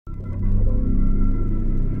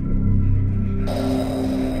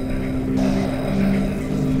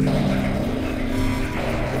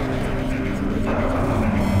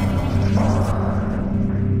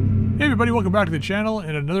everybody, welcome back to the channel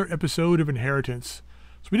and another episode of Inheritance.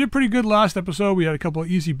 So we did pretty good last episode. We had a couple of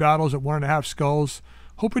easy battles at 1.5 skulls.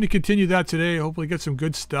 Hoping to continue that today, hopefully get some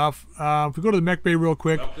good stuff. If we go to the mech bay real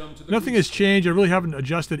quick, nothing has changed. I really haven't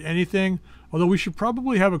adjusted anything, although we should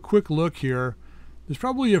probably have a quick look here. There's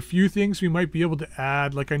probably a few things we might be able to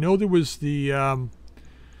add. Like I know there was the,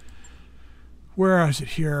 where is it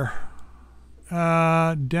here?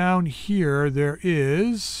 Down here there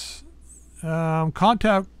is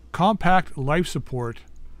compact life support.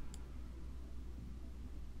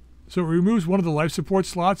 So it removes one of the life support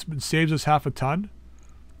slots but saves us half a ton.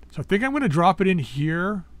 So I think I'm going to drop it in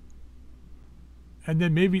here and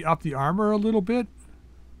then maybe up the armor a little bit.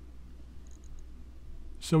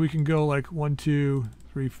 So we can go like 1, 2,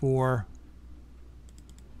 3, 4,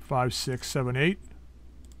 5, 6, 7, 8,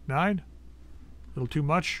 9. A little too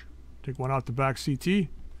much. Take one out the back CT.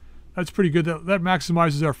 That's pretty good. That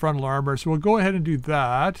maximizes our frontal armor. So we'll go ahead and do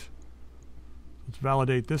that. Let's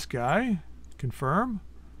validate this guy. Confirm.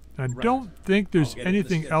 And I don't think there's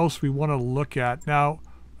anything else we want to look at. Now,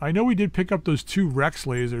 I know we did pick up those 2 Rex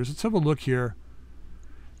lasers. Let's have a look here.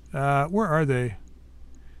 Where are they?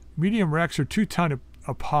 Medium Rex are 2 ton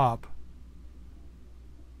a pop.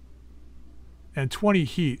 And 20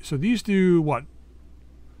 heat. So these do what?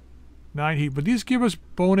 9 heat. But these give us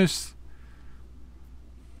bonus.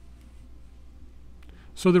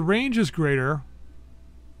 So the range is greater.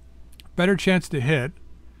 Better chance to hit.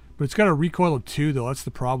 But it's got a recoil of 2 though. That's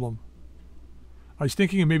the problem. I was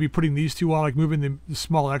thinking of maybe putting these 2 on, like moving the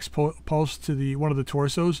small X pulse to one of the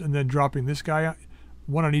torsos and then dropping this guy,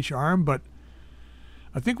 1 on each arm. But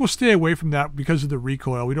I think we'll stay away from that because of the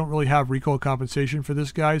recoil. We don't really have recoil compensation for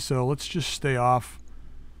this guy, so let's just stay off.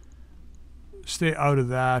 Stay out of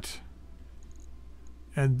that.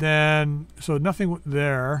 And then, so nothing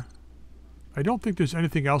there. I don't think there's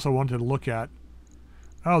anything else I wanted to look at.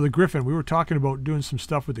 Oh, the Griffin. We were talking about doing some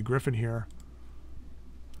stuff with the Griffin here.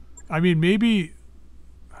 I mean, maybe...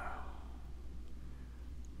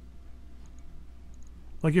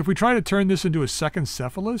 like if we try to turn this into a second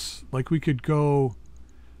Cephalus, like we could go...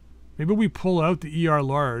 maybe we pull out the ER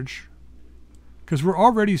large. Because we're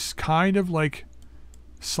already kind of like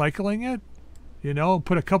cycling it. You know,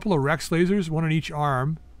 put a couple of Rex lasers, 1 on each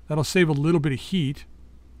arm. That'll save a little bit of heat.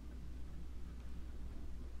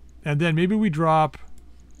 And then maybe we drop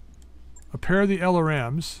a pair of the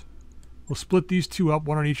LRMs. We'll split these 2 up,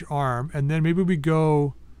 1 on each arm. And then maybe we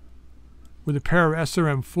go with a pair of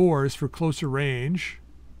SRM4s for closer range.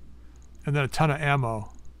 And then a ton of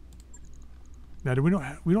ammo. Now, we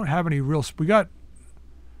don't have any real... we got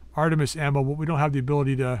Artemis ammo, but we don't have the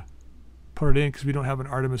ability to put it in because we don't have an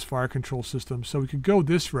Artemis fire control system. So we could go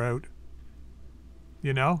this route.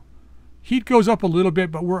 You know? Heat goes up a little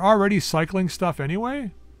bit, but we're already cycling stuff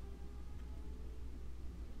anyway.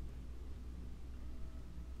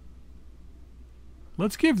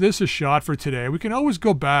 Let's give this a shot for today. We can always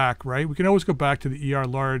go back, right? We can always go back to the ER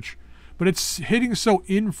large. But it's hitting so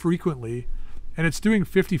infrequently, and it's doing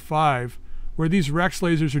 55, where these Rex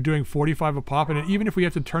lasers are doing 45 a pop, and even if we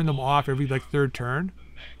have to turn them off every like 3rd turn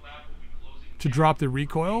to drop the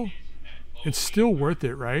recoil, it's still worth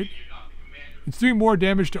it, right? It's doing more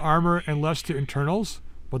damage to armor and less to internals,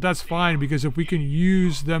 but that's fine because if we can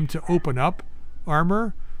use them to open up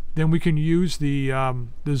armor, then we can use the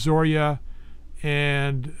Zoria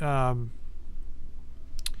and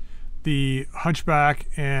the Hunchback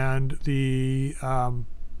and the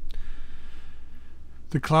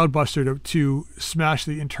Cloudbuster to smash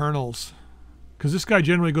the internals, because this guy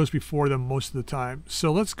generally goes before them most of the time.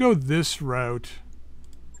 So let's go this route.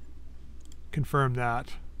 Confirm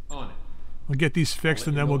that. On it. We'll get these fixed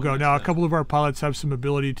and then we'll go. Now a couple of our pilots have some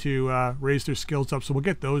ability to raise their skills up, so we'll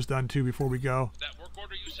get those done too before we go. That work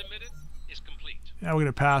order you submitted is complete. Now we're going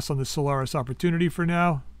to pass on the Solaris opportunity for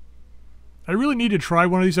now. I really need to try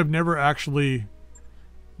one of these. I've never actually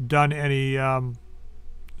done any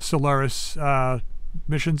Solaris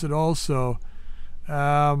missions at all, so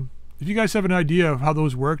if you guys have an idea of how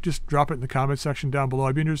those work, just drop it in the comment section down below.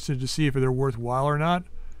 I'd be interested to see if they're worthwhile or not.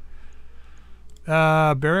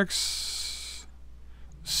 Barracks.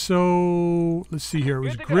 So let's see here. It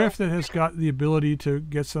was Griff that has got the ability to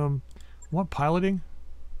get some... want piloting?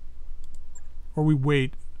 Or we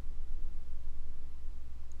wait?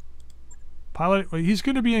 Pilot, he's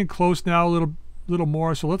going to be in close now a little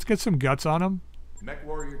more, so let's get some guts on him. Mech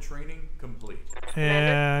warrior training complete.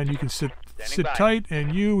 And you can sit tight,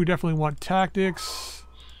 and we definitely want tactics.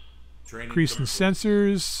 Increase in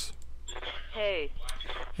sensors. Hey.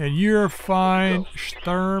 And you're fine.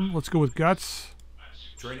 Sturm, let's go with guts.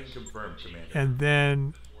 Training confirmed, Commander. And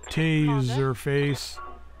then Taser face.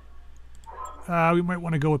 We might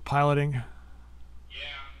want to go with piloting. Yeah.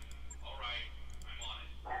 All right. I'm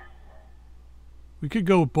on it. We could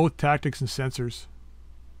go with both tactics and sensors.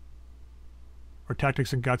 Or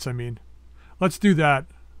tactics and guts, I mean. Let's do that.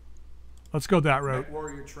 Let's go that route. Mech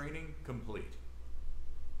warrior training complete.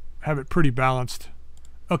 Have it pretty balanced.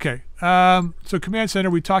 Okay. So command center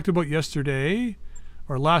we talked about yesterday,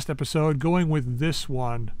 or last episode, going with this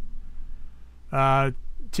one.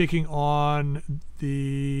 Taking on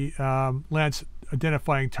the Lance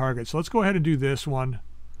identifying target. So let's go ahead and do this one.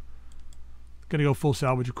 Gonna go full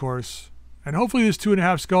salvage, of course. And hopefully this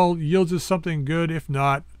 2.5 skull yields us something good. If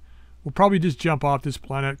not, we'll probably just jump off this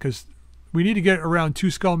planet because we need to get around 2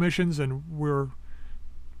 skull missions and we're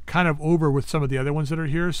kind of over with some of the other ones that are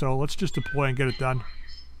here. So let's just deploy and get it done.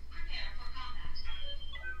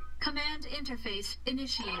 Command interface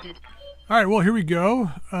initiated. All right, well, here we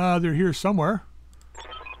go. They're here somewhere.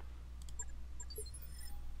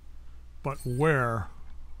 But where?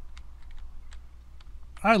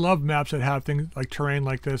 I love maps that have things like terrain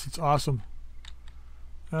like this. It's awesome.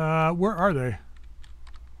 Where are they?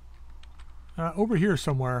 Over here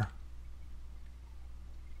somewhere.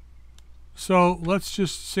 So let's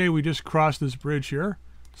just say we just crossed this bridge here.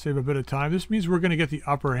 Save a bit of time. This means we're going to get the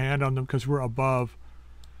upper hand on them because we're above.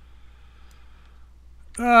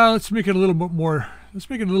 Let's make it a little bit more.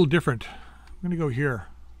 Let's make it a little different. I'm going to go here.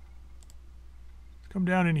 Come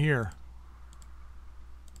down in here.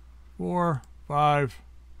 4, 5,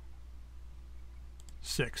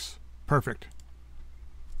 6. Perfect.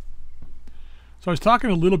 So I was talking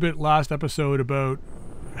a little bit last episode about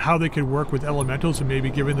how they could work with elementals and maybe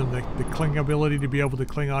giving them the cling ability to be able to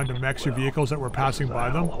cling on to mechs or vehicles that were passing by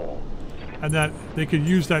them. And that they could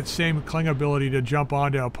use that same cling ability to jump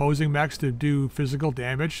onto opposing mechs to do physical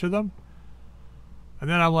damage to them. And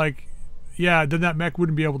then I'm like, yeah, then that mech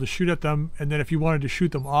wouldn't be able to shoot at them. And then if you wanted to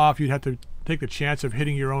shoot them off, you'd have to take the chance of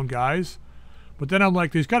hitting your own guys. But then I'm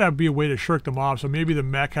like, there's got to be a way to shirk them off. So maybe the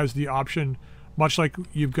mech has the option, much like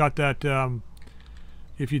you've got that,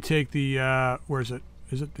 if you take the, where is it?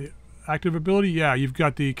 Is it the active ability? Yeah, you've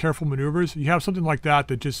got the careful maneuvers. You have something like that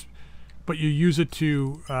just, but you use it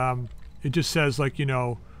to, it just says like, you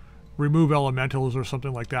know, remove elementals or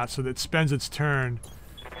something like that. So that it spends its turn,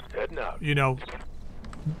 you know,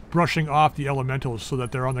 brushing off the elementals so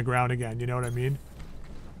that they're on the ground again. You know what I mean?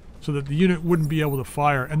 So that the unit wouldn't be able to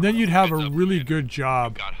fire. And then you'd have a really good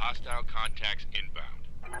job. Got hostile contacts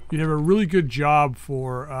inbound. You'd have a really good job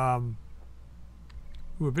for, a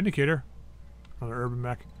Vindicator. Another urban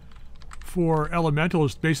mech. For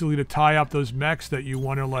elementals, basically to tie up those mechs that you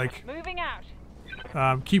want to, like, moving out.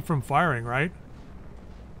 Keep from firing, right?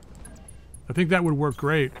 I think that would work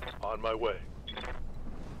great. On my way.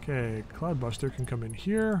 Okay, Cloudbuster can come in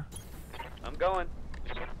here. I'm going.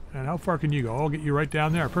 And how far can you go? I'll get you right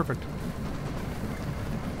down there. Perfect.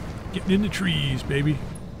 Getting in the trees, baby.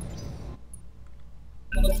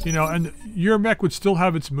 You know, and your mech would still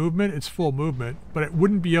have its movement, its full movement, but it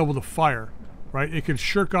wouldn't be able to fire, right? It could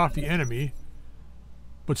shirk off the enemy,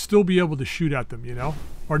 but still be able to shoot at them, you know?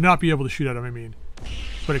 Or not be able to shoot at them, I mean.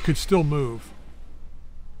 But it could still move.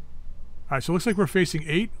 Alright, so it looks like we're facing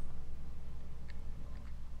 8.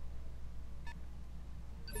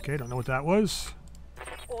 Okay, don't know what that was.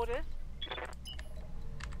 Orders.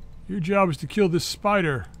 Your job is to kill this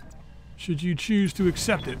spider, should you choose to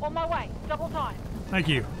accept it. On my way. Double time. Thank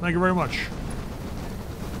you. Thank you very much.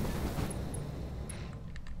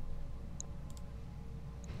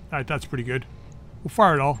 Alright, that's pretty good. We'll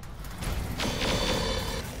fire it all.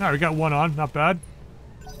 Alright, we got one on. Not bad.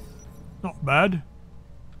 Not bad.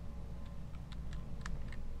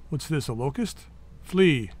 What's this? A locust?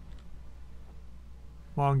 Flea.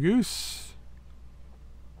 Mongoose.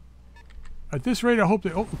 At this rate, I hope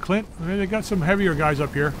they... Oh, Clint. I mean, they got some heavier guys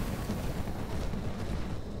up here.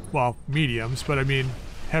 Well, mediums, but I mean,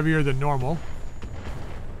 heavier than normal.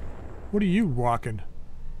 What are you walking?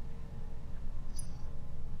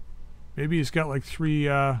 Maybe he's got like 3,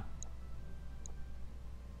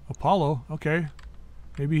 Apollo. Okay.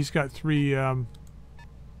 Maybe he's got 3,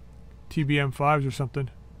 TBM5s or something.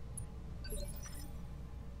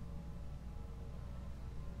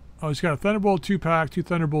 Oh, he's got a Thunderbolt 2-pack, 2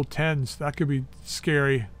 Thunderbolt 10s. That could be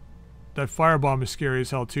scary. That firebomb is scary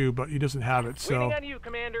as hell too, but he doesn't have it, so Waiting on you,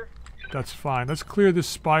 Commander. that's fine. Let's clear this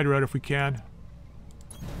spider out if we can.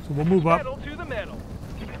 So we'll move up. Pedal to the metal.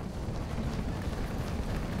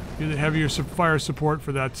 Do the heavier fire support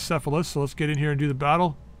for that Cephalus, so let's get in here and do the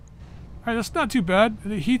battle. Alright, that's not too bad.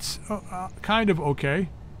 The heat's kind of okay.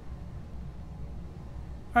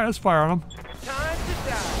 Alright, let's fire on him. Time to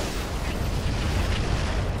die.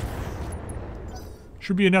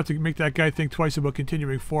 Should be enough to make that guy think twice about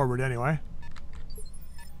continuing forward anyway.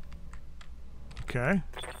 Okay.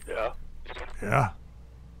 Yeah? Yeah.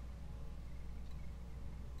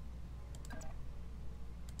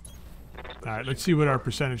 Alright, let's see what our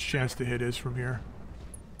percentage chance to hit is from here.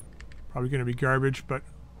 Probably going to be garbage, but...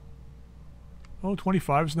 Oh,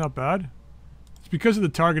 25 is not bad. It's because of the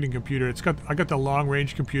targeting computer. I got the long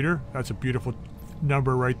range computer. That's a beautiful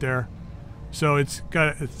number right there. So it's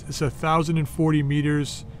 1,040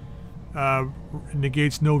 meters,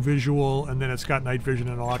 negates no visual, and then it's got night vision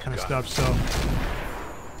and all that kind of stuff. So,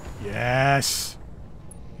 yes,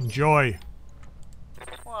 enjoy.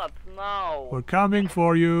 What now? We're coming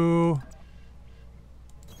for you.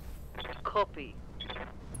 Copy.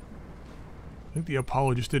 I think the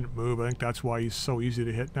Apollo just didn't move. I think that's why he's so easy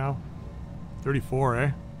to hit now. 34,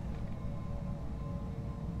 eh?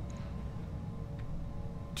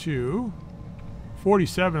 2.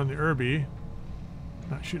 47 on the Irby.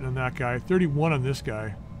 Not shooting on that guy. 31 on this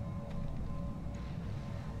guy.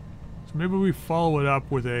 So maybe we follow it up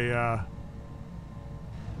with a...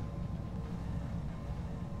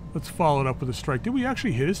 let's follow it up with a strike. Did we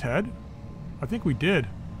actually hit his head? I think we did.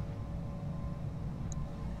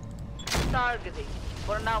 Targeting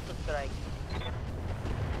for an alpha strike.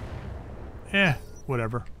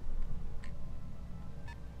 Whatever.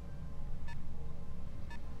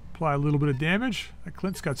 Apply a little bit of damage. That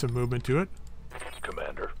Clint's got some movement to it.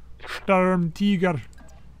 Commander. Storm Tiger.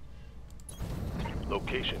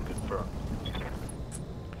 Location confirmed.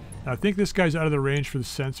 Now, I think this guy's out of the range for the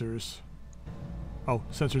sensors. Oh,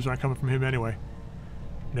 sensors aren't coming from him anyway.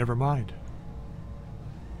 Never mind.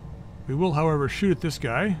 We will, however, shoot at this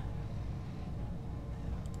guy.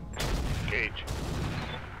 Engage.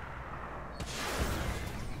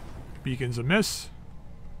 Beacon's a miss.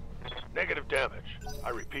 Negative damage. I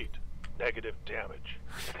repeat, negative damage.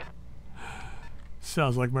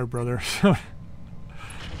 Sounds like my brother.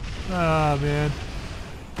 Ah, man.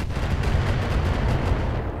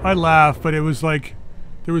 I laugh, but it was like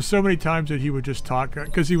there was so many times that he would just talk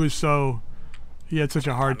because he had such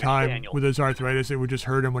a hard time with his arthritis. It would just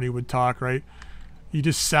hurt him when he would talk, right? He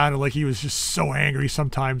just sounded like he was just so angry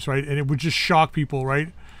sometimes, right? And it would just shock people,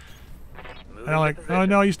 right? And I'm like, oh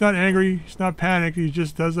no, he's not angry, he's not panicked, he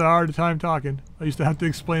just has a hard time talking. I used to have to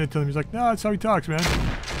explain it to him. He's like, no, that's how he talks, man.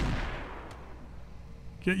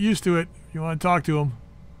 Get used to it if you want to talk to him.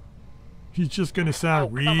 He's just going to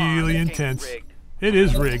sound really intense. It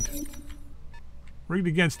is rigged. Rigged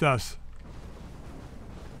against us.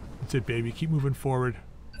 That's it, baby. Keep moving forward.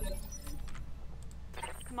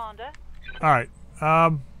 Commander. Alright.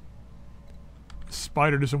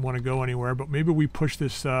 Spider doesn't want to go anywhere, but maybe we push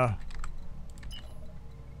this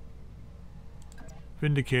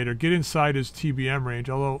Vindicator. Get inside his TBM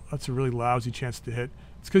range, although that's a really lousy chance to hit.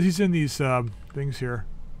 It's because he's in these things here.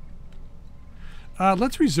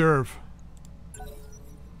 Let's reserve.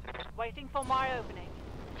 Waiting for my opening.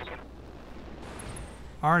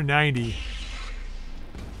 R90.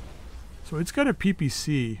 So it's got a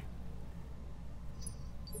PPC.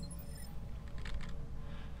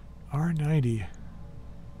 R90.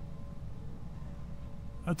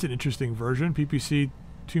 That's an interesting version. PPC,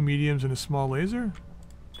 2 mediums and a small laser.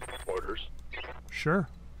 Orders. Sure.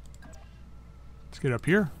 Let's get up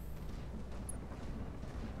here.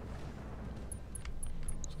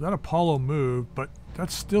 So that Apollo moved, but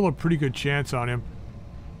that's still a pretty good chance on him.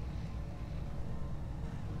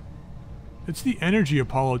 It's the energy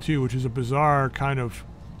Apollo too, which is a bizarre kind of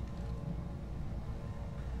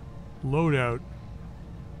loadout.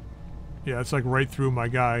 Yeah, it's like right through my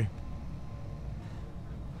guy.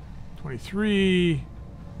 23,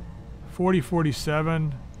 40,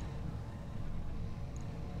 47,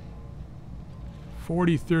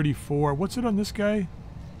 40, 34. What's it on this guy?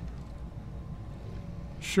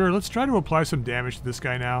 Sure, let's try to apply some damage to this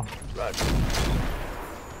guy now. Roger.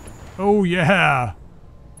 Oh yeah!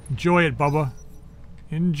 Enjoy it, Bubba.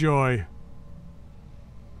 Enjoy.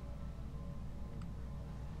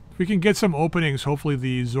 If we can get some openings, hopefully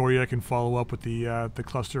the Zorya can follow up with the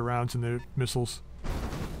cluster rounds and the missiles.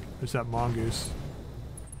 There's that mongoose.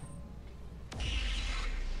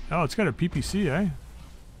 Oh, it's got a PPC, eh?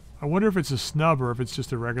 I wonder if it's a snub or if it's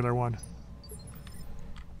just a regular one.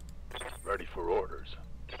 Ready for orders.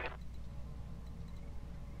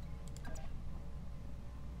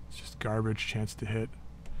 It's just garbage chance to hit.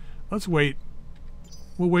 Let's wait.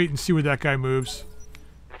 We'll wait and see where that guy moves.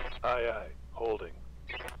 Aye, aye. Holding.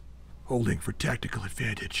 Holding for tactical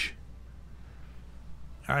advantage.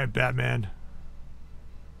 Alright, Batman.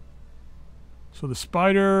 So the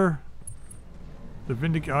Spider... The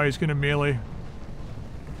Vindicator... Oh, he's going to melee.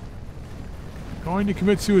 Going to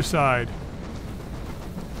commit suicide.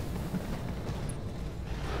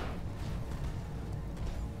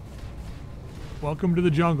 Welcome to the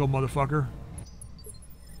jungle, motherfucker.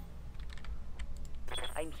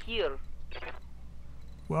 I'm here.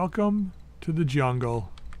 Welcome to the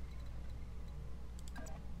jungle.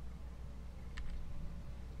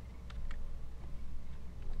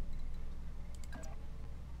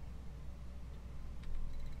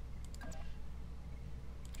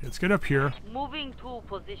 Let's get up here. Moving to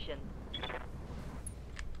position.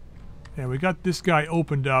 And we got this guy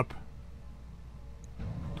opened up.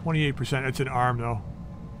 28%. It's an arm, though.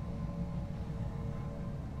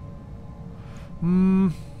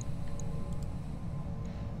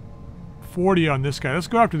 40 on this guy. Let's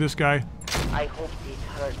go after this guy. I hope this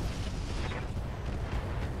hurts.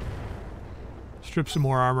 Strip some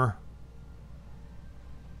more armor.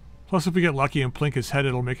 Plus, if we get lucky and plink his head,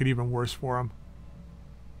 it'll make it even worse for him.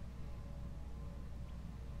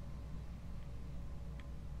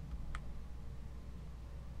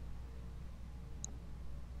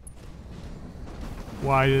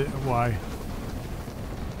 Why?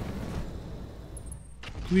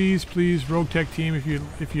 Please, Roguetech team,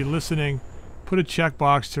 if you're listening, put a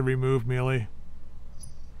checkbox to remove melee.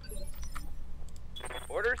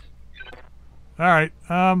 Orders? All right.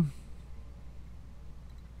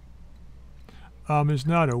 Is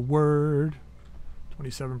not a word.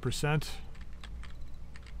 27%.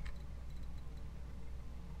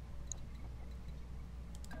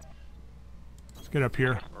 Let's get up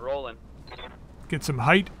here. We're rolling. Get some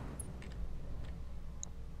height.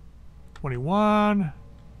 21,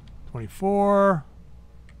 24,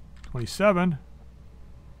 27,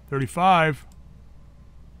 35.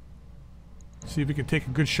 See if we can take a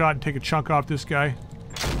good shot and take a chunk off this guy.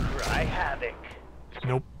 Cry havoc.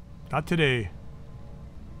 Nope, not today.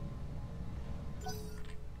 Here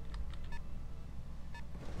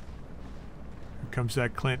comes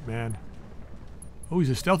that Clint, man. Oh, he's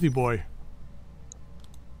a stealthy boy.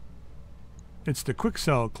 It's the quick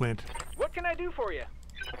sell, Clint. What can I do for you?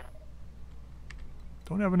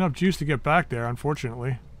 Don't have enough juice to get back there,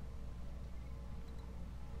 unfortunately.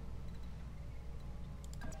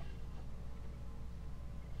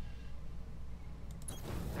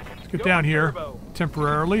 Let's get down here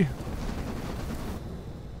temporarily.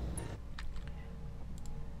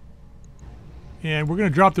 And we're going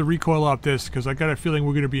to drop the recoil off this because I got a feeling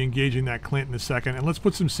we're going to be engaging that Clint in a second. And let's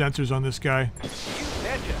put some sensors on this guy. You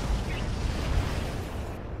betcha.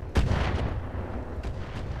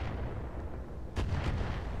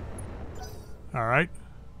 All right.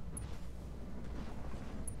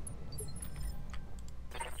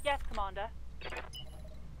 Yes, Commander.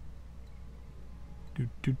 Do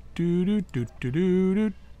do do do do do do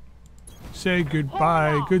do. Say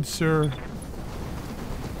goodbye, good sir.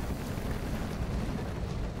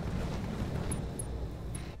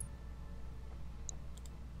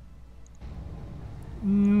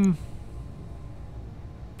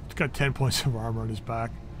 It's got 10 points of armor on his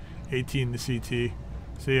back. 18 to CT.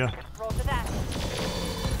 See ya. Roger that.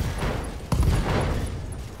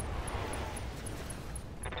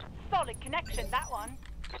 Solid connection, that one.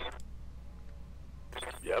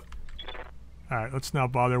 Yep. Alright, let's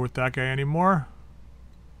not bother with that guy anymore.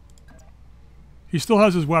 He still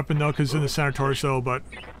has his weapon though, because it's in the center torso, but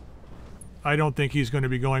I don't think he's going to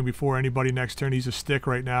be going before anybody next turn. He's a stick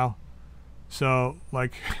right now. So,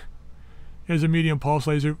 like, he has a medium pulse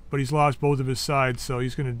laser, but he's lost both of his sides, so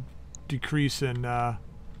he's going to decrease in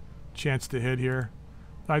chance to hit here.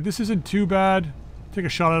 Alright, this isn't too bad. Take a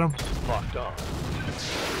shot at him. Locked on.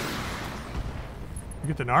 We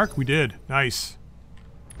get the narc? We did. Nice.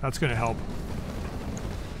 That's going to help.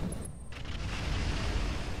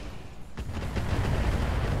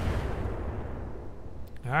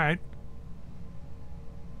 Alright.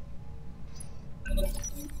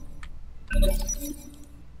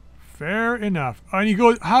 Fair enough. And he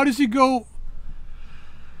goes, how does he go?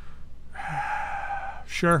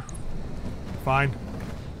 Sure. Fine.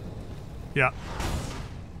 Yeah.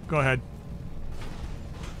 Go ahead.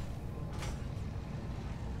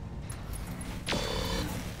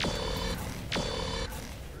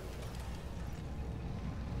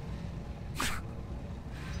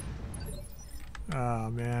 Oh,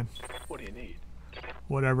 man. What do you need?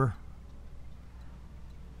 Whatever.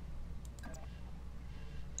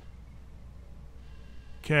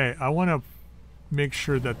 Okay, I want to make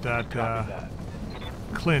sure that That.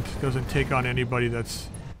 Clint doesn't take on anybody that's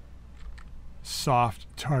soft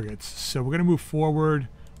targets. So we're going to move forward,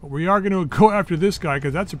 but we are going to go after this guy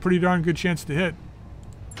because that's a pretty darn good chance to hit.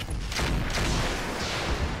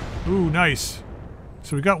 Ooh, nice.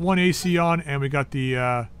 So we got one AC on, and we got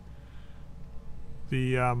the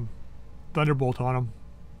Thunderbolt on him.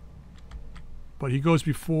 But he goes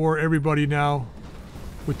before everybody now.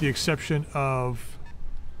 with the exception of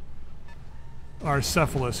our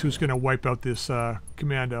Cephalus, who's going to wipe out this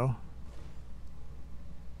commando.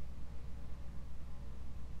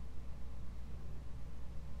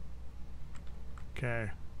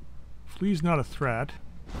 Okay. Flea's not a threat.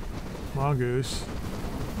 Mongoose.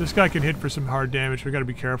 This guy can hit for some hard damage. We got to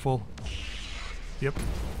be careful. Yep.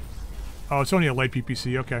 Oh, it's only a light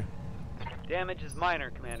PPC. Okay. Damage is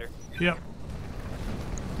minor, Commander. Yep.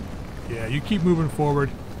 Yeah, you keep moving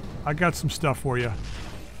forward. I got some stuff for you.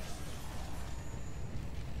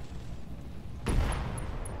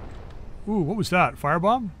 Ooh, what was that?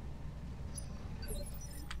 Firebomb?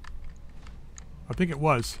 I think it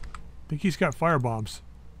was. I think he's got firebombs.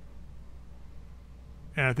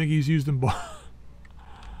 And I think he's used them both.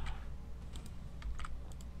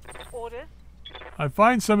 Orders. I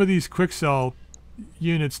find some of these quick cell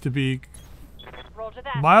units to be Roger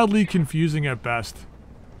that. mildly confusing at best.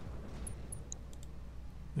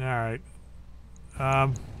 Alright.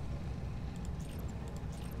 Let's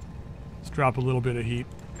drop a little bit of heat.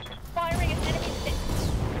 Firing at enemy 6.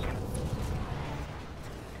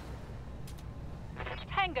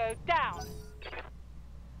 Tango down.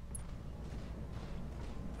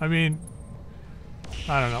 I mean,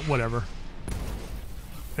 I don't know, whatever.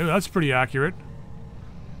 Hey, that's pretty accurate.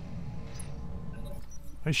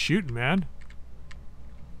 Nice shooting, man.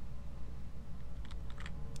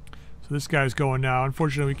 So this guy's going now.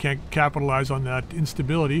 Unfortunately, we can't capitalize on that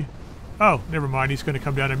instability. Oh, never mind. He's going to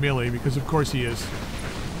come down in melee because of course he is.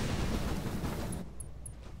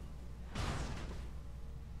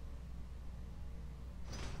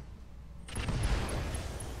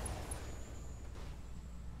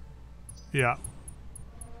 Yeah.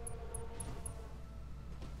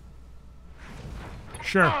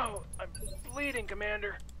 Sure. Oh, I'm bleeding,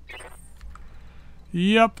 Commander.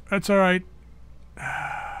 Yep, that's alright.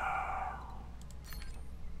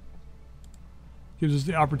 Gives us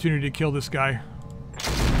the opportunity to kill this guy.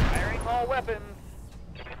 Firing all weapons.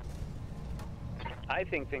 I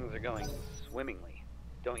think things are going swimmingly.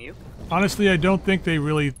 Don't you? Honestly, I don't think they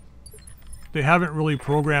haven't really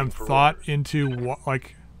programmed thought into what,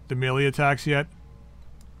 like, the melee attacks yet.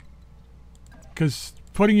 Because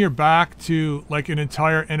putting your back to, like, an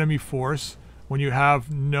entire enemy force when you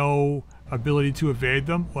have no ability to evade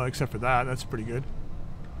them, well, except for that, that's pretty good.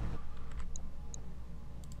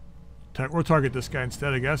 We'll target this guy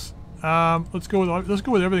instead, I guess. Let's go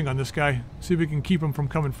with everything on this guy. See if we can keep him from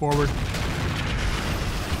coming forward.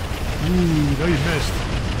 Ooh, no, you missed.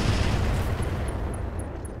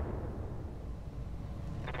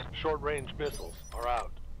 Short-range missiles are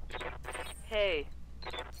out. Hey,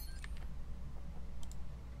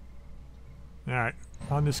 Alright,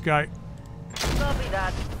 on this guy. copy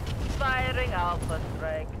that. Firing Alpha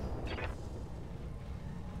strike.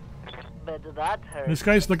 But that hurt. This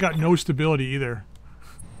guy's got no stability either.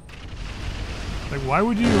 Like, why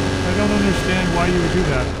would you? I don't understand why you would do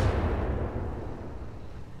that.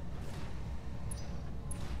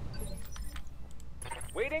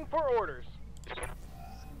 Waiting for orders.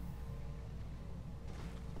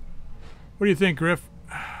 What do you think, Griff?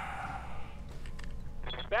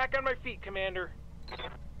 Back on my feet, Commander.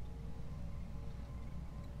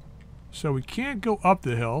 So we can't go up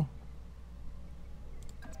the hill.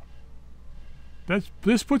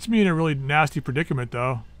 This puts me in a really nasty predicament,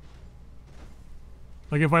 though.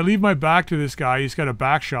 Like, if I leave my back to this guy, he's got a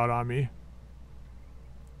back shot on me.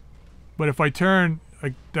 But if I turn,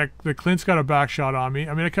 like, the Clint's got a back shot on me.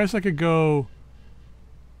 I mean, I guess I could go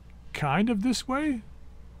kind of this way.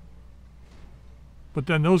 But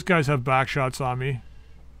then those guys have back shots on me.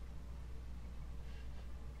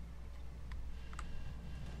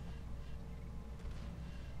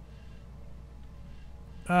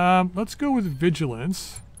 Let's go with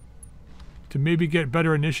Vigilance to maybe get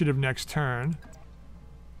better initiative next turn.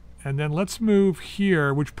 And then let's move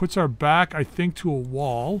here, which puts our back, I think, to a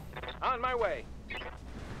wall. On my way.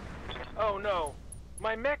 Oh no,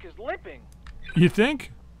 my mech is limping. You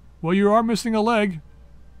think? Well, you are missing a leg.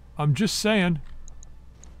 I'm just saying.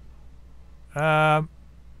 We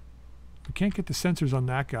can't get the sensors on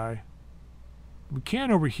that guy. We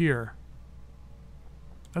can over here.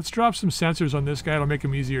 Let's drop some sensors on this guy. It'll make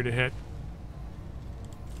him easier to hit.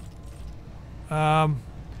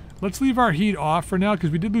 Let's leave our heat off for now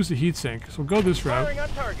because we did lose the heat sink. So we'll go this route. Firing on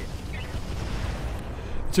target.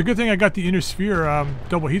 It's a good thing I got the Inner Sphere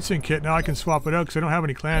double heatsink kit. Now I can swap it out because I don't have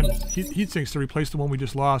any clan heat sinks to replace the one we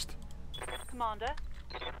just lost. Commander.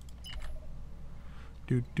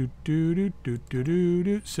 Do do do do do do do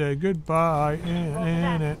do. Say goodbye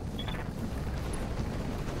in it.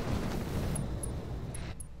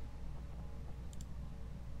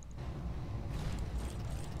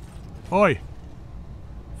 Oi!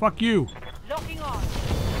 Fuck you! Locking on.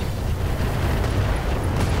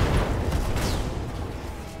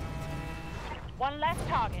 One less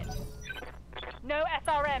target. No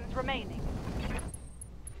SRMs remaining.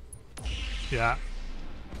 Yeah.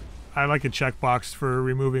 I like a checkbox for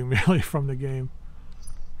removing melee from the game.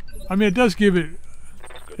 I mean, it does give it...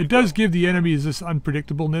 It does give the enemies this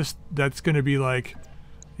unpredictableness that's going to be like,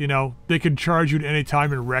 you know, they can charge you at any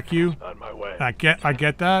time and wreck you. On my way. I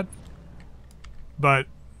get that. But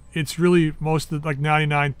it's really most of the, like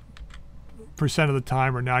 99% of the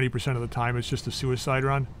time or 90% of the time it's just a suicide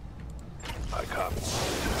run. I copy.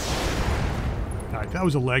 Alright, that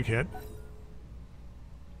was a leg hit.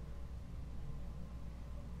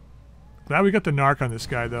 Glad we got the narc on this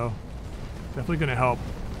guy though. Definitely gonna help.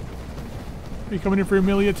 Are you coming in for a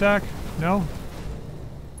melee attack? No?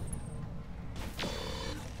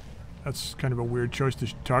 That's kind of a weird choice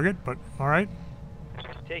to target, but alright.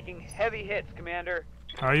 Taking heavy hits, Commander.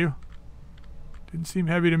 Are you? Didn't seem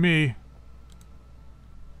heavy to me.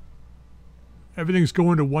 Everything's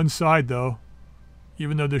going to one side though.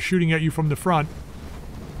 Even though they're shooting at you from the front.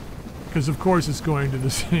 Because of course it's going to the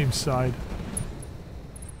same side.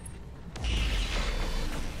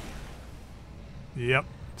 Yep.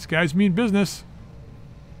 This guy's mean business.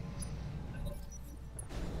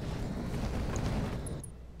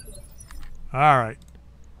 Alright.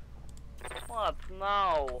 What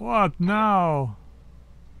now? What now?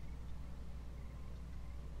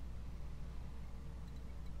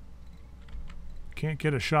 Can't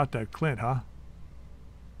get a shot at Clint, huh?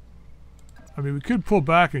 I mean, we could pull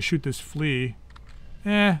back and shoot this flea.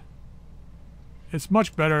 It's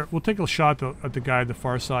much better. We'll take a shot at the guy at the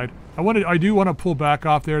far side. I do want to pull back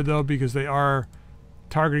off there though, because they are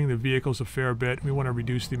targeting the vehicles a fair bit. We want to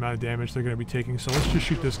reduce the amount of damage they're going to be taking. So let's just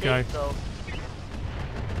shoot this guy.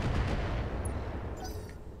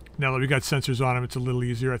 Now that we got sensors on him, it's a little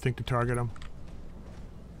easier, I think, to target him.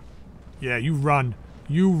 Yeah, you run.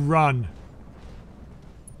 You run.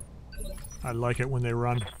 I like it when they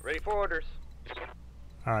run. Ready for orders.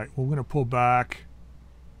 Alright, well, we're going to pull back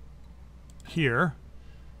here.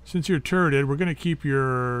 Since you're turreted, we're going to keep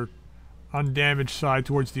your undamaged side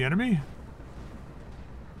towards the enemy.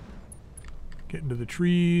 Get into the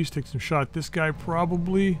trees, take some shot at this guy,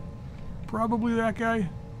 probably. Probably that guy.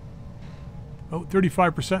 Oh,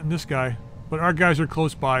 35% in this guy. But our guys are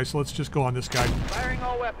close by, so let's just go on this guy. Firing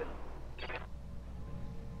all weapons.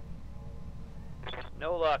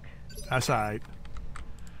 No luck. That's alright.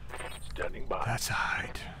 Standing by. That's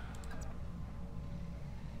alright.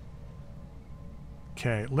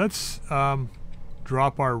 Okay, let's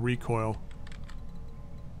drop our recoil.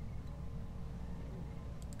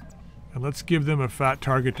 And let's give them a fat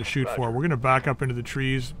target to shoot for. We're going to back up into the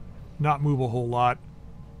trees, not move a whole lot.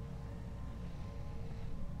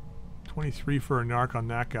 23 for a narc on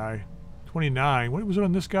that guy. 29. What was it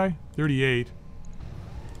on this guy? 38.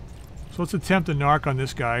 So let's attempt a narc on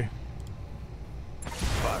this guy.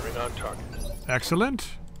 Firing on target. Excellent.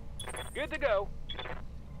 Good to go.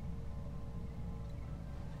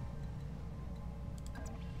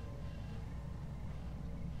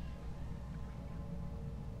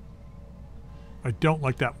 I don't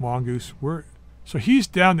like that mongoose. So he's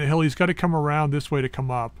down the hill. He's got to come around this way to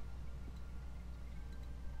come up.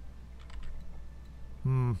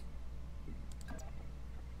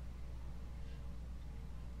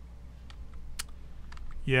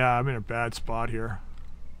 Yeah, I'm in a bad spot here.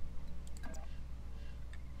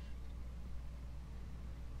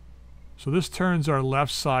 So this turns our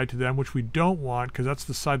left side to them, which we don't want because that's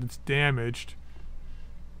the side that's damaged.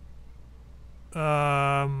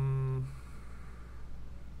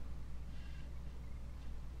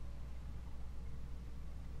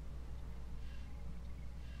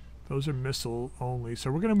 Those are missile only. So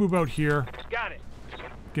we're going to move out here. Got it.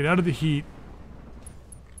 Get out of the heat.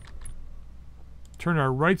 Turn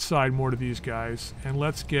our right side more to these guys. And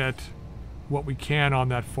let's get what we can on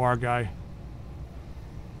that far guy.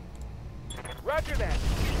 Roger that.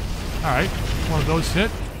 Alright. One of those hit.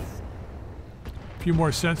 A few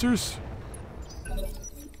more sensors.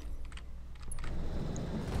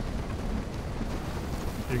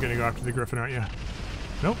 You're going to go after the Griffin, aren't you?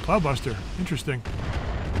 Nope. Cloudbuster. Interesting.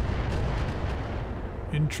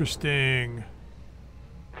 Interesting.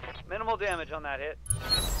 Minimal damage on that hit.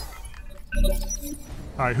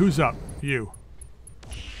 Alright, who's up? You.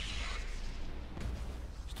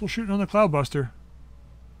 Still shooting on the Cloudbuster.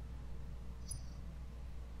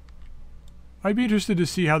 I'd be interested to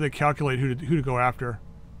see how they calculate who to go after.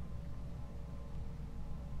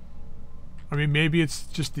 I mean, maybe it's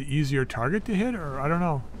just the easier target to hit, or I don't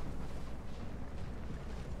know.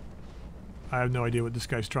 I have no idea what this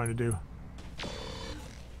guy's trying to do.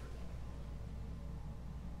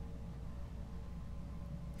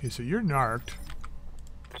 Okay, so you're narked.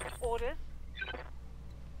 Orders.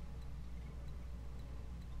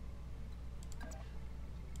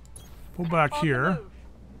 Pull back On the here. move.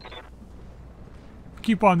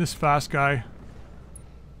 Keep on this fast guy.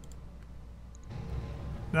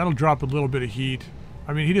 That'll drop a little bit of heat.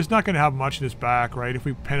 I mean, he's not going to have much in his back, right? If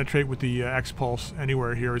we penetrate with the X-Pulse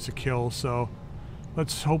anywhere here, it's a kill. So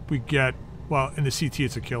let's hope we get... Well, in the CT,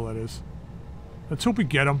 it's a kill, that is. Let's hope we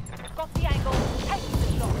get him. Got the angle. Taking the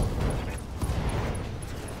shot.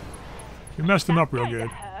 We messed him up real That's good. going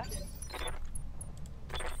to hurt.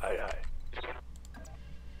 Aye, aye.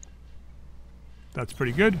 That's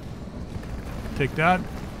pretty good. Take that.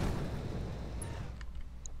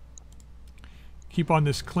 Keep on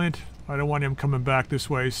this Clint. I don't want him coming back this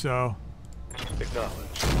way, so...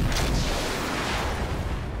 Acknowledge.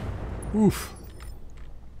 Oof.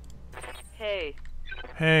 Hey,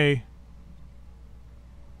 Hey.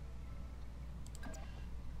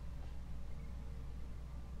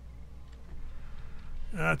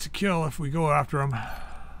 That's a kill if we go after him.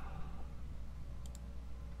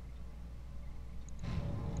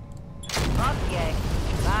 okay.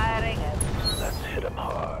 Firing it. Let's hit him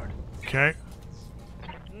hard. Okay.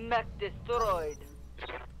 Mech destroyed.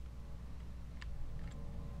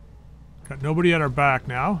 Got nobody at our back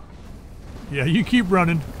now. Yeah, you keep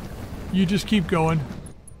running. You just keep going.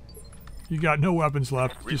 You got no weapons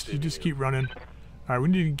left. You just keep running. All right, we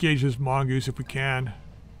need to engage this mongoose if we can.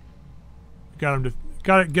 Gotta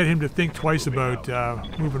get him to think twice about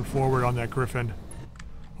moving forward on that griffin.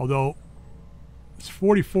 Although it's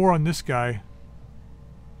 44 on this guy.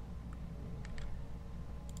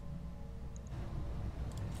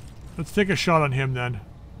 Let's take a shot on him then.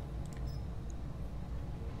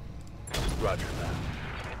 Roger that.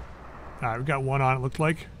 All right, we got one on. It looked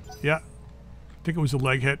like. Yeah, I think it was a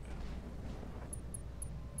leg hit.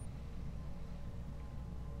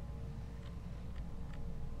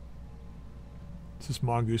 What's this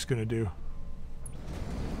mongoose gonna do?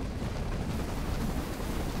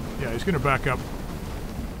 Yeah, he's gonna back up.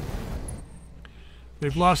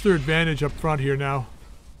 They've lost their advantage up front here now.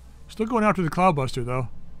 Still going after the Cloudbuster though.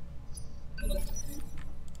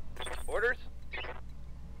 Orders?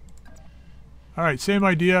 All right, same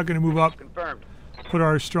idea. Gonna move up. Confirmed. Put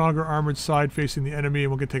our stronger armored side facing the enemy,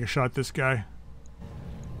 and we're gonna take a shot at this guy.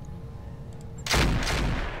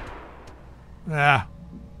 Ah.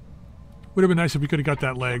 Would have been nice if we could have got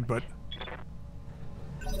that leg, but...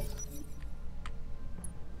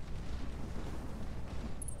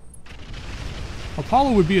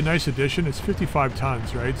 Apollo would be a nice addition. It's 55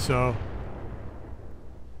 tons, right? So...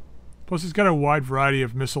 Plus it's got a wide variety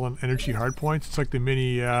of missile and energy hardpoints. It's like the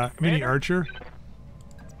mini Archer.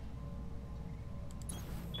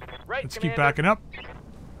 Right, Let's Commander. keep backing up.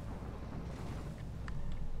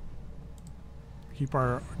 Keep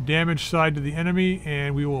our damage side to the enemy,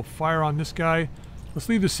 and we will fire on this guy. Let's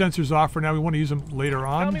leave the sensors off for now. We want to use them later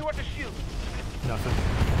on. Tell me what to shoot. Nothing.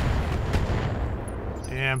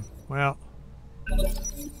 Damn. Well.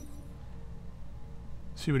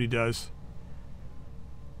 See what he does.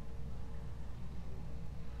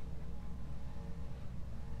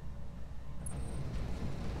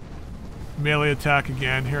 Melee attack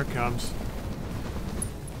again. Here it comes.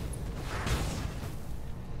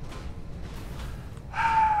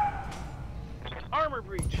 Armor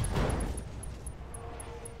breach.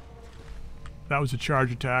 That was a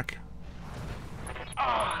charge attack.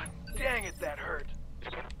 Ah, dang it, that hurt.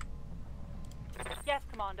 Yes,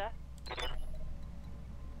 Commander.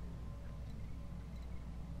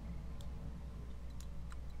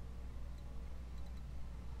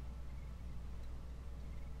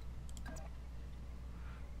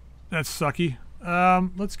 That's sucky.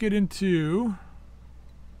 Let's get into...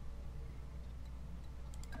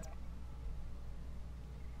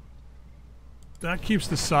 That keeps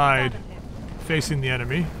the side facing the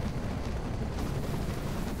enemy.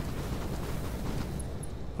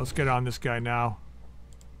 Let's get on this guy now.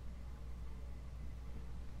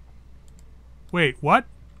 Wait, what?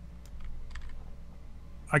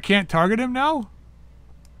 I can't target him now?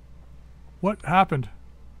 What happened?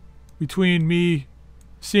 Between me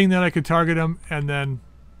seeing that I could target him and then...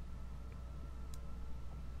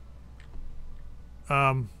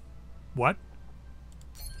 What?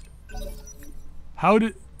 How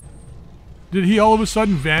did he all of a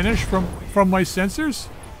sudden vanish from my sensors?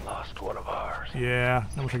 Lost one of ours. Yeah,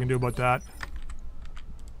 not much I can do about that.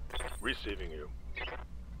 Receiving you.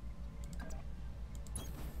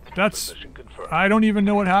 That's... Position confirmed. I don't even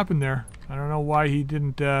know what happened there. I don't know why he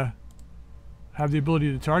didn't have the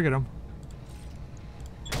ability to target him.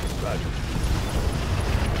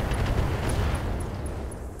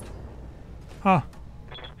 Huh.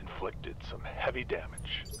 Inflicted some heavy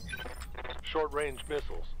damage. Short-range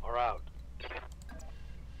missiles are out.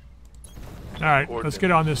 Alright, let's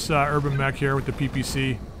get on this urban mech here with the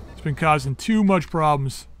PPC. It's been causing too much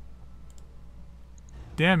problems.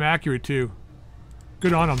 Damn accurate, too.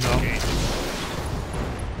 Good on him, though.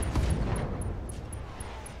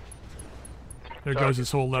 There goes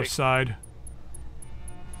his whole left side.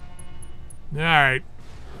 Alright.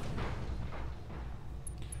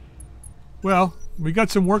 Well, we got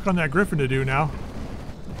some work on that Griffin to do now.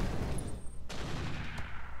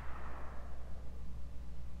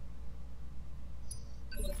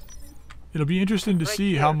 It'll be interesting to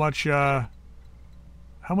see how much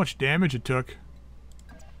damage it took.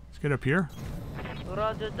 Let's get up here.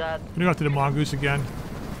 Roger that. I'm gonna go out to the mongoose again.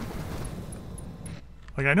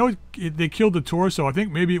 Like, I know they killed the torso. I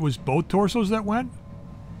think maybe it was both torsos that went.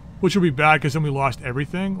 Which would be bad because then we lost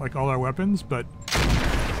everything, like all our weapons, but...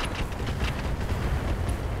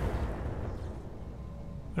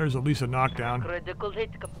 There's at least a knockdown. Critical hit.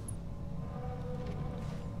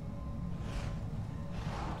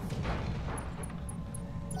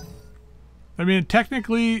 I mean,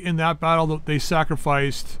 technically, in that battle, they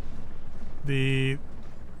sacrificed the...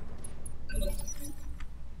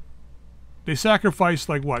 They sacrificed,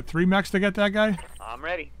 like, what, 3 mechs to get that guy? I'm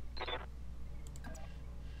ready.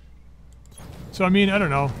 So, I mean, I don't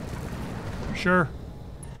know. Sure.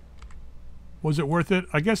 Was it worth it?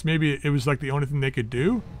 I guess maybe it was, like, the only thing they could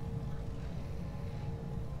do.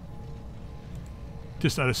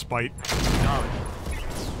 Just out of spite.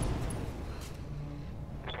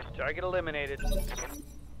 Target eliminated.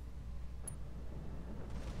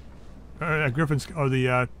 Griffin's... Oh,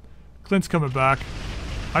 the, Clint's coming back.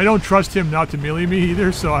 I don't trust him not to melee me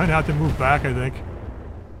either, so I'm gonna have to move back, I think.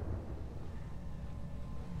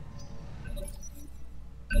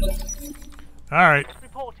 Alright.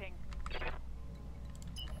 Reporting.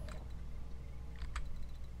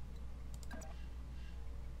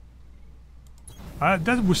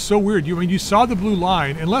 That was so weird. I mean, you saw the blue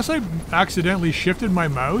line. Unless I accidentally shifted my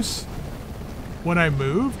mouse when I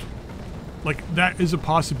moved, like, that is a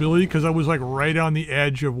possibility because I was, like, right on the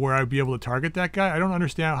edge of where I'd be able to target that guy. I don't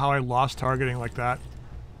understand how I lost targeting like that.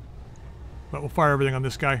 But we'll fire everything on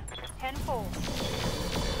this guy. 10-4.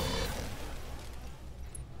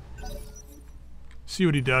 See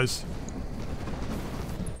what he does.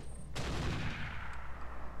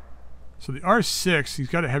 So the R6, he's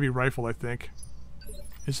got a heavy rifle, I think.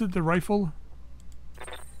 Is it the rifle?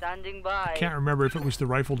 Standing by. I can't remember if it was the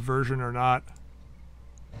rifled version or not.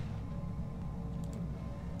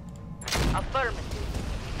 Affirmative.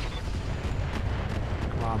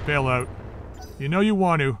 Come on, bail out. You know you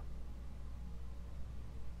want to.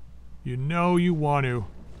 You know you want to.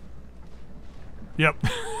 Yep.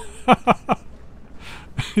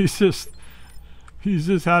 he's just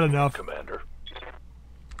had enough. Commander.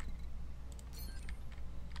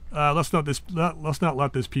 Let's not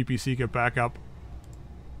let this PPC get back up.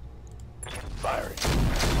 Firing.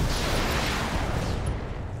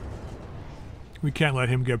 We can't let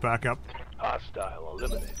him get back up. Hostile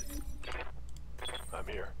eliminated. I'm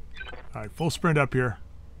here. Alright, full sprint up here.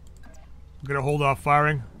 We're gonna hold off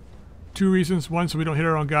firing. 2 reasons. 1, so we don't hit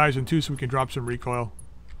our own guys, and 2, so we can drop some recoil.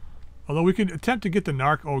 Although we can attempt to get the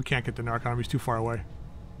narc. Oh, we can't get the narc on him. He's too far away.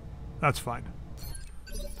 That's fine.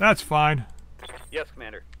 That's fine. Yes,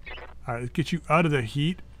 Commander. Alright, let's get you out of the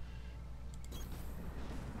heat.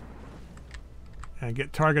 And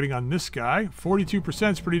get targeting on this guy.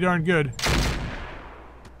 42% is pretty darn good.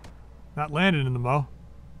 Not landing in the mo.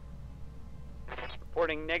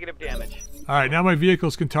 Reporting negative damage. Alright, now my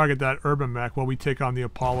vehicles can target that urban mech while we take on the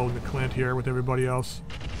Apollo and the Clint here with everybody else.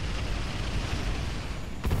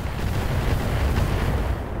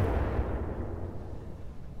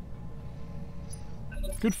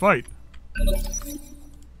 Good fight.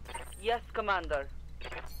 Yes, Commander.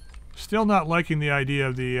 Still not liking the idea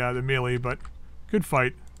of the melee, but good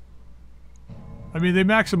fight. I mean, they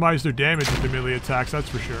maximize their damage with the melee attacks, that's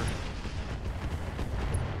for sure.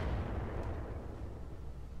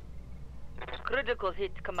 Critical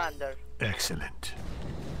hit, Commander. Excellent.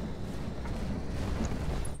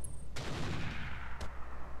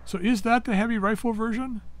 So is that the heavy rifle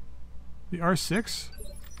version? The R6?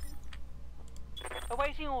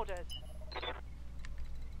 Awaiting orders.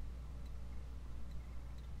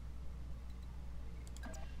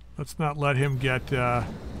 Let's not let him get a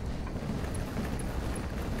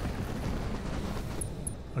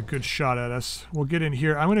good shot at us. We'll get in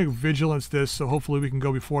here. I'm going to vigilance this, so hopefully we can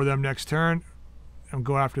go before them next turn. And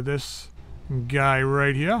go after this guy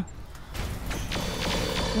right here.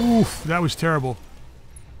 Oof, that was terrible.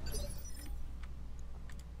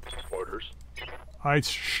 Orders. Alright,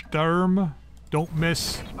 Sturm. Don't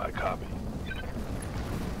miss. I copy.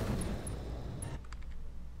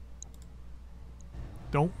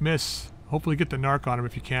 Don't miss. Hopefully get the narc on him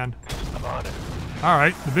if you can. I'm on it.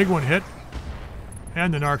 Alright, the big one hit.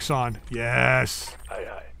 And the narc's on. Yes. Aye,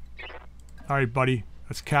 aye. Alright, buddy.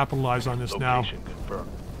 Let's capitalize on this now. Location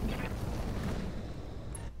confirmed.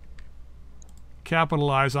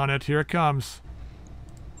 Capitalize on it. Here it comes.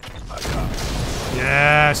 I copy.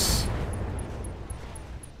 Yes.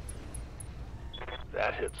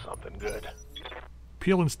 That hit something good.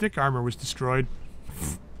 Peel and stick armor was destroyed.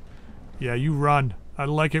 Yeah, you run. I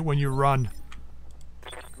like it when you run.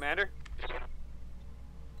 Commander?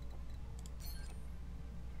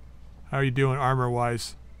 How are you doing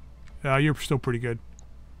armor-wise? You're still pretty good.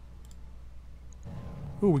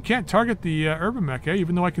 Ooh, we can't target the urban mech, eh?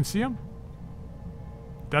 Even though I can see him?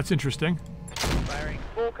 That's interesting. Firing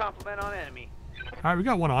full complement on enemy. Alright, we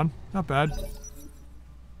got one on. Not bad.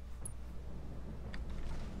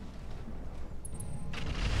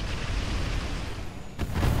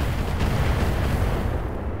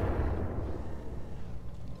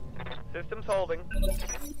 Systems holding.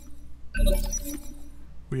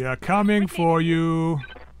 We are coming for you.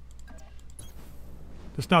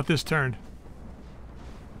 Just not this turn.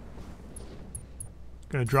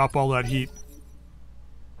 Gonna drop all that heat.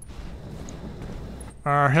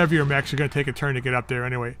 Our heavier mechs are gonna take a turn to get up there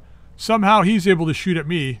anyway. Somehow he's able to shoot at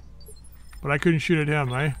me, but I couldn't shoot at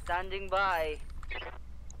him, eh? Standing by.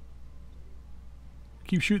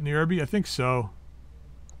 Keep shooting the Irby? I think so.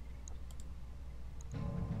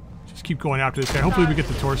 Just keep going after this guy. Hopefully we get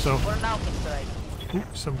the torso. For an alpha strike. Ooh,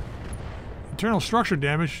 some internal structure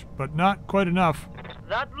damage, but not quite enough.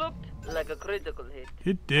 That looked like a critical hit.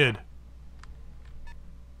 It did.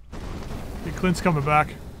 Hey, Clint's coming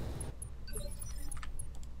back.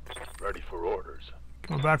 Ready for orders.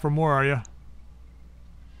 Coming back for more, are you?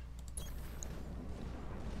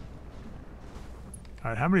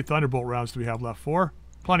 Alright, how many Thunderbolt rounds do we have left? 4?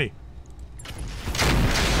 Plenty.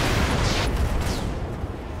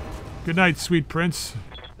 Good night, sweet prince.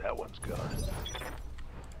 That one's gone.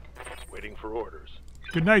 Waiting for orders.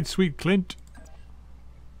 Good night, sweet Clint.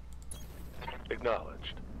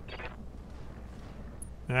 Acknowledged.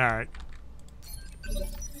 Alright.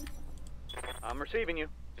 I'm receiving you.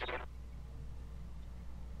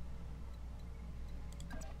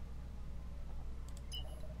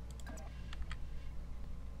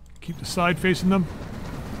 Keep the side facing them.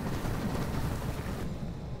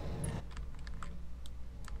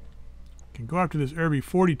 Can go after this Irby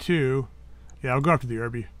 42. Yeah, I'll go after the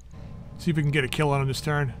Irby. See if we can get a kill on him this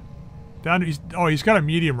turn. Down. He's got a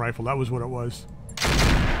medium rifle. That was what it was.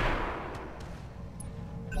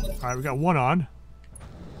 All right, we got one on.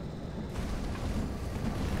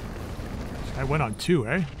 This guy went on 2,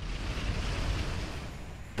 eh?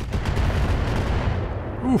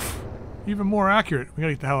 Oof. Even more accurate. We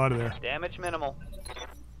gotta get the hell out of there. Damage minimal.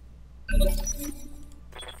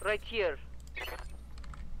 Right here.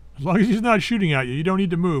 As long as he's not shooting at you, you don't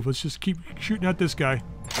need to move. Let's just keep shooting at this guy.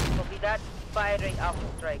 Copy that. Firing alpha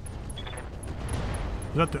strike.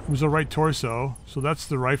 That was the right torso, so that's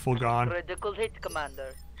the rifle gone. Critical hit,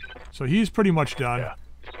 Commander. So he's pretty much done. Yeah.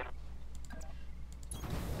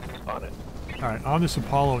 On it. Alright, on this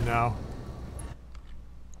Apollo now.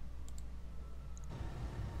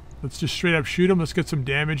 Let's just straight up shoot him. Let's get some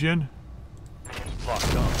damage in.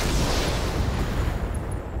 Locked on.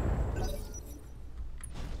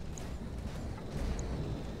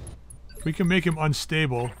 If we can make him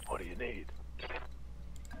unstable, What do you need?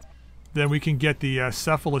 then we can get the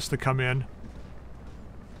Cephalus to come in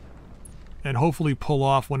and hopefully pull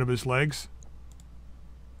off one of his legs.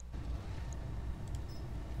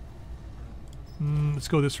 Let's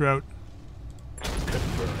go this route.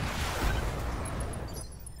 Confirmed.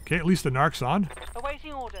 Okay, at least the narc's on.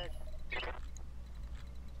 Awaiting orders.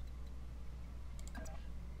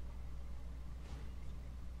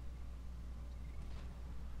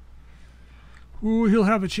 Ooh, he'll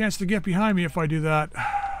have a chance to get behind me if I do that.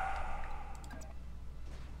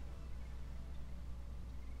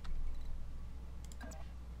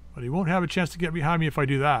 But he won't have a chance to get behind me if I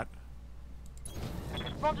do that.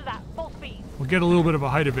 Roger that. Full speed. We'll get a little bit of a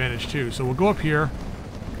height advantage too. So we'll go up here.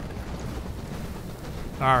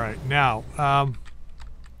 Alright, now,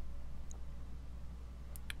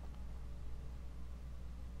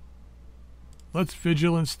 let's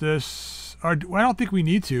vigilance this. I don't think we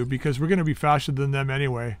need to because we're going to be faster than them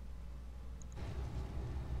anyway.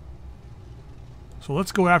 So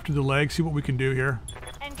let's go after the leg, see what we can do here.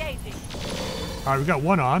 Engaging. Alright, we got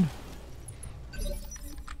one on.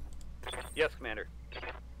 Yes, Commander.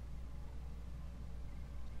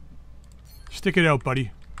 Stick it out,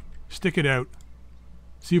 buddy. Stick it out.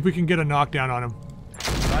 See if we can get a knockdown on him.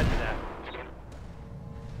 Roger that.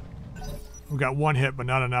 We've got one hit, but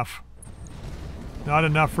not enough. Not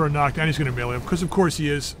enough for a knockdown. He's going to melee him, because of course he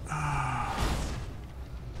is.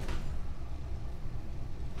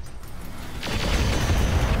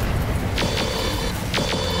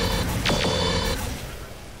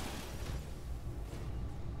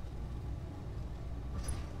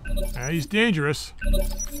 He's dangerous.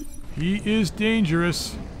 He is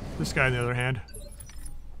dangerous. This guy, on the other hand.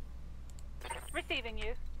 Receiving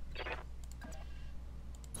you.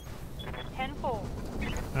 10-4.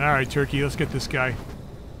 Alright, Turkey, let's get this guy.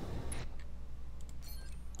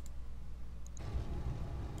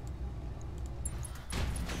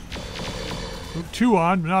 Oop, 2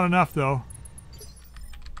 on, not enough though.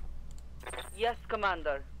 Yes,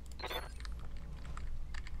 Commander.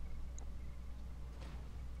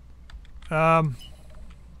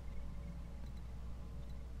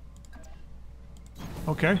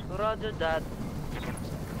 Okay. Roger that.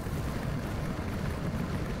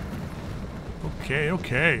 Okay,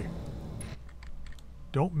 okay.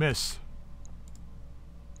 Don't miss.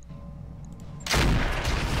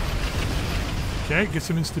 Okay, get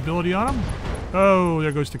some instability on him. Oh,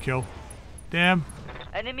 there goes the kill. Damn.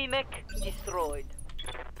 Enemy mech destroyed.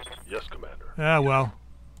 Yes, Commander. Ah, well.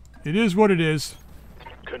 It is what it is.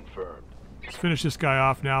 Confirmed. Let's finish this guy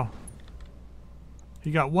off now.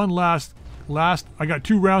 He got one last. I got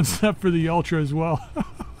 2 rounds left for the Ultra as well.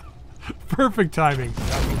 Perfect timing.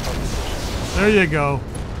 There you go.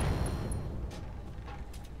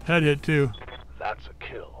 Head hit too. That's a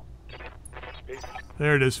kill.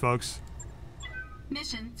 There it is, folks.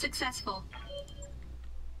 Mission successful.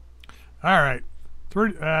 Alright.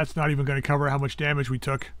 That's not even going to cover how much damage we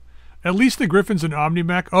took. At least the Griffin's an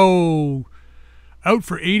Omni-Mech. Oh, out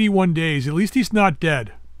for 81 days. At least he's not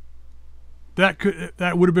dead.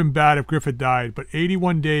 That would have been bad if Griffith died, but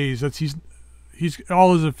 81 days. That's he's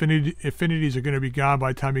all his affinities are going to be gone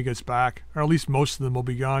by the time he gets back, or at least most of them will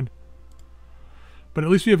be gone. But at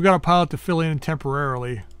least we have got a pilot to fill in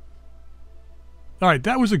temporarily. All right,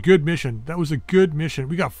 that was a good mission. That was a good mission.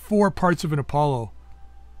 We got 4 parts of an Apollo.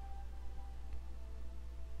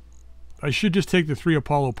 I should just take the 3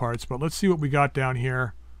 Apollo parts, but let's see what we got down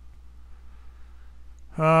here.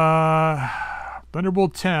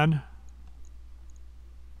 Thunderbolt 10.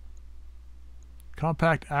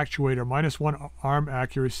 Compact actuator, -1 arm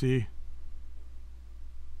accuracy.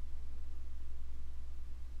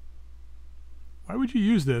 Why would you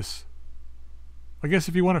use this? I guess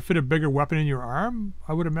if you want to fit a bigger weapon in your arm,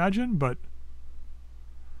 I would imagine, but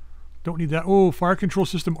don't need that. Oh, fire control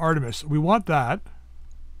system Artemis. We want that.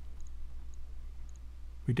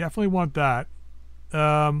 We definitely want that.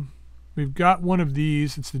 We've got one of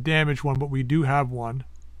these. It's the damaged one, but we do have one,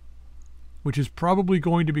 which is probably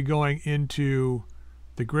going to be going into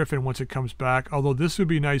the Griffin once it comes back, although this would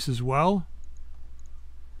be nice as well.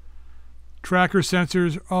 Tracker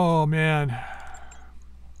sensors. Oh, man.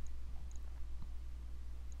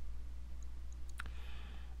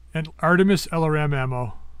 And Artemis LRM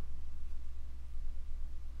ammo.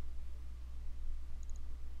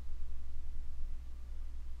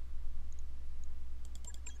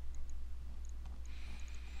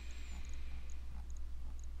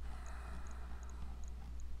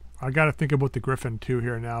 I got to think about the Griffin too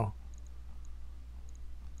here now.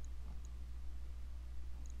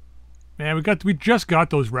 Man, we just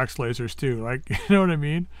got those Rex lasers too. Like, you know what I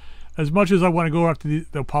mean? As much as I want to go after the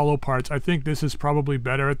Apollo parts, I think this is probably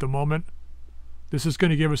better at the moment. This is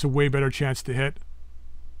going to give us a way better chance to hit.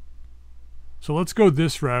 So let's go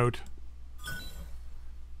this route.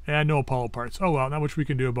 And no Apollo parts. Oh well, not much we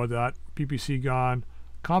can do about that. PPC gone.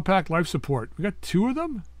 Compact life support. We got 2 of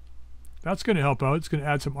them? That's going to help out. It's going to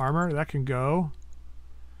add some armor. That can go.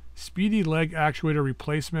 Speedy leg actuator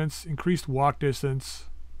replacements. Increased walk distance.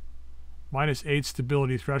 -8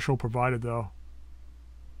 stability threshold provided though.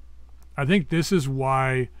 I think this is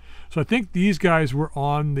why. So I think these guys were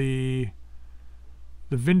on the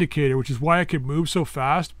Vindicator, which is why it could move so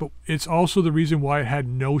fast. But it's also the reason why it had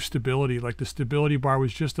no stability. Like the stability bar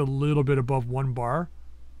was just a little bit above 1 bar.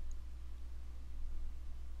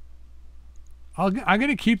 I'm going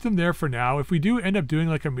to keep them there for now. If we do end up doing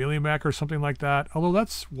like a melee mech or something like that, although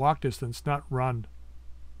that's walk distance, not run.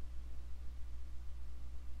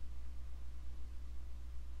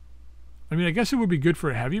 I mean, I guess it would be good for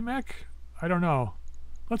a heavy mech. I don't know.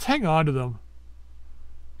 Let's hang on to them.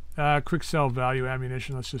 Quick sell value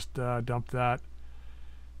ammunition. Let's just dump that.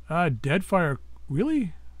 Deadfire.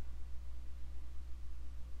 Really?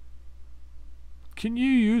 Can you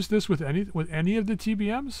use this with any of the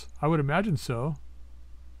TBMs? I would imagine so.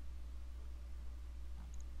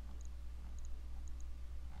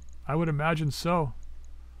 I would imagine so.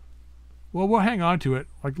 Well, we'll hang on to it.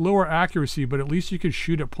 Like lower accuracy, but at least you could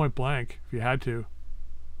shoot at point blank if you had to.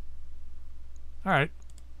 Alright.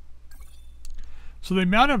 So the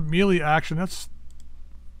amount of melee action, that's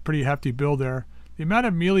pretty hefty build there. The amount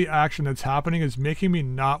of melee action that's happening is making me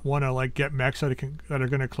not want to like get mechs that are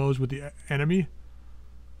going to close with the enemy.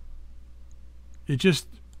 It just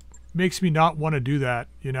makes me not want to do that,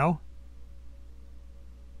 you know?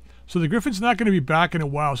 So the Griffin's not going to be back in a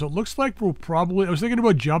while. So it looks like we'll probably... I was thinking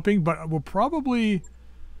about jumping, but we'll probably...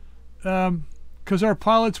 because our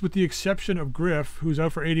pilots, with the exception of Griff, who's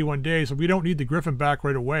out for 81 days, we don't need the Griffin back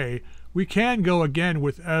right away. We can go again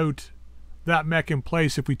without that mech in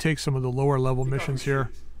place if we take some of the lower level missions here.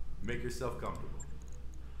 Make yourself comfortable.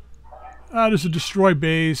 There's a destroy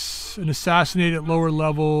base, an assassinate at lower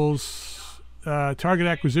levels, target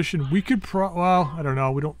acquisition. We could well, I don't know.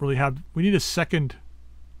 We don't really have... We need a second...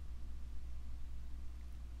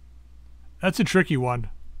 That's a tricky one.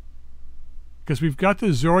 Because we've got the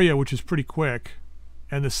Zoria, which is pretty quick,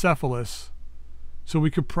 and the Cephalus. So we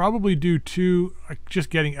could probably do two, just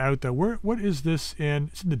getting out though. What is this in?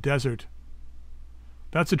 It's in the desert.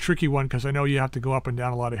 That's a tricky one because I know you have to go up and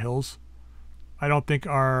down a lot of hills. I don't think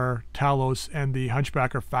our Talos and the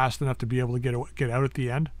Hunchback are fast enough to be able to get out at the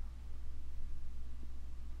end.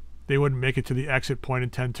 They wouldn't make it to the exit point in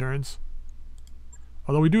 10 turns.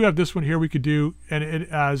 Although we do have this one here we could do, and it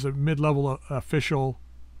as a mid-level official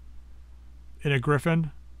in a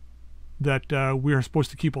Griffin that we are supposed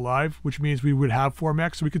to keep alive, which means we would have 4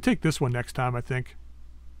 mechs. So we could take this one next time, I think.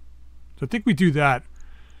 So I think we do that.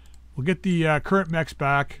 We'll get the current mechs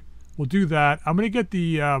back. We'll do that. I'm going to get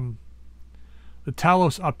the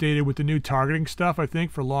Talos updated with the new targeting stuff, I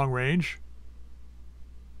think, for long range.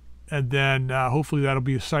 And then hopefully that'll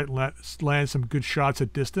be a sight and land some good shots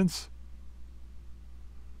at distance.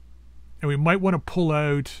 And we might want to pull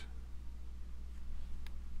out...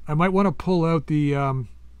 I might want to pull out the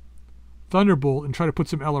Thunderbolt and try to put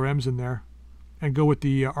some LRMs in there. And go with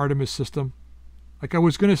the Artemis system. Like I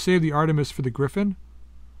was going to save the Artemis for the Griffin.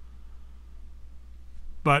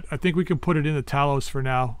 But I think we can put it in the Talos for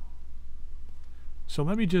now. So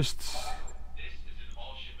let me just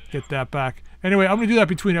get that back. Anyway, I'm going to do that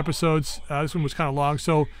between episodes. This one was kind of long.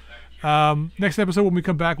 So next episode when we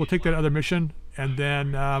come back, we'll take that other mission. And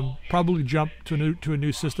then probably jump to a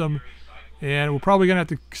new system. And we're probably going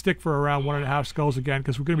to have to stick for around 1.5 skulls again.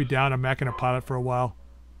 Because we're going to be down a mech and a pilot for a while.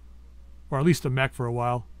 Or at least a mech for a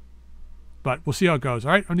while. But we'll see how it goes.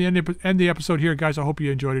 All right, I'm going to end the episode here, guys. I hope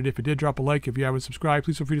you enjoyed it. If you did, drop a like. If you haven't subscribed,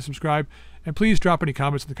 please feel free to subscribe. And please drop any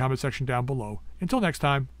comments in the comment section down below. Until next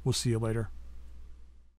time, we'll see you later.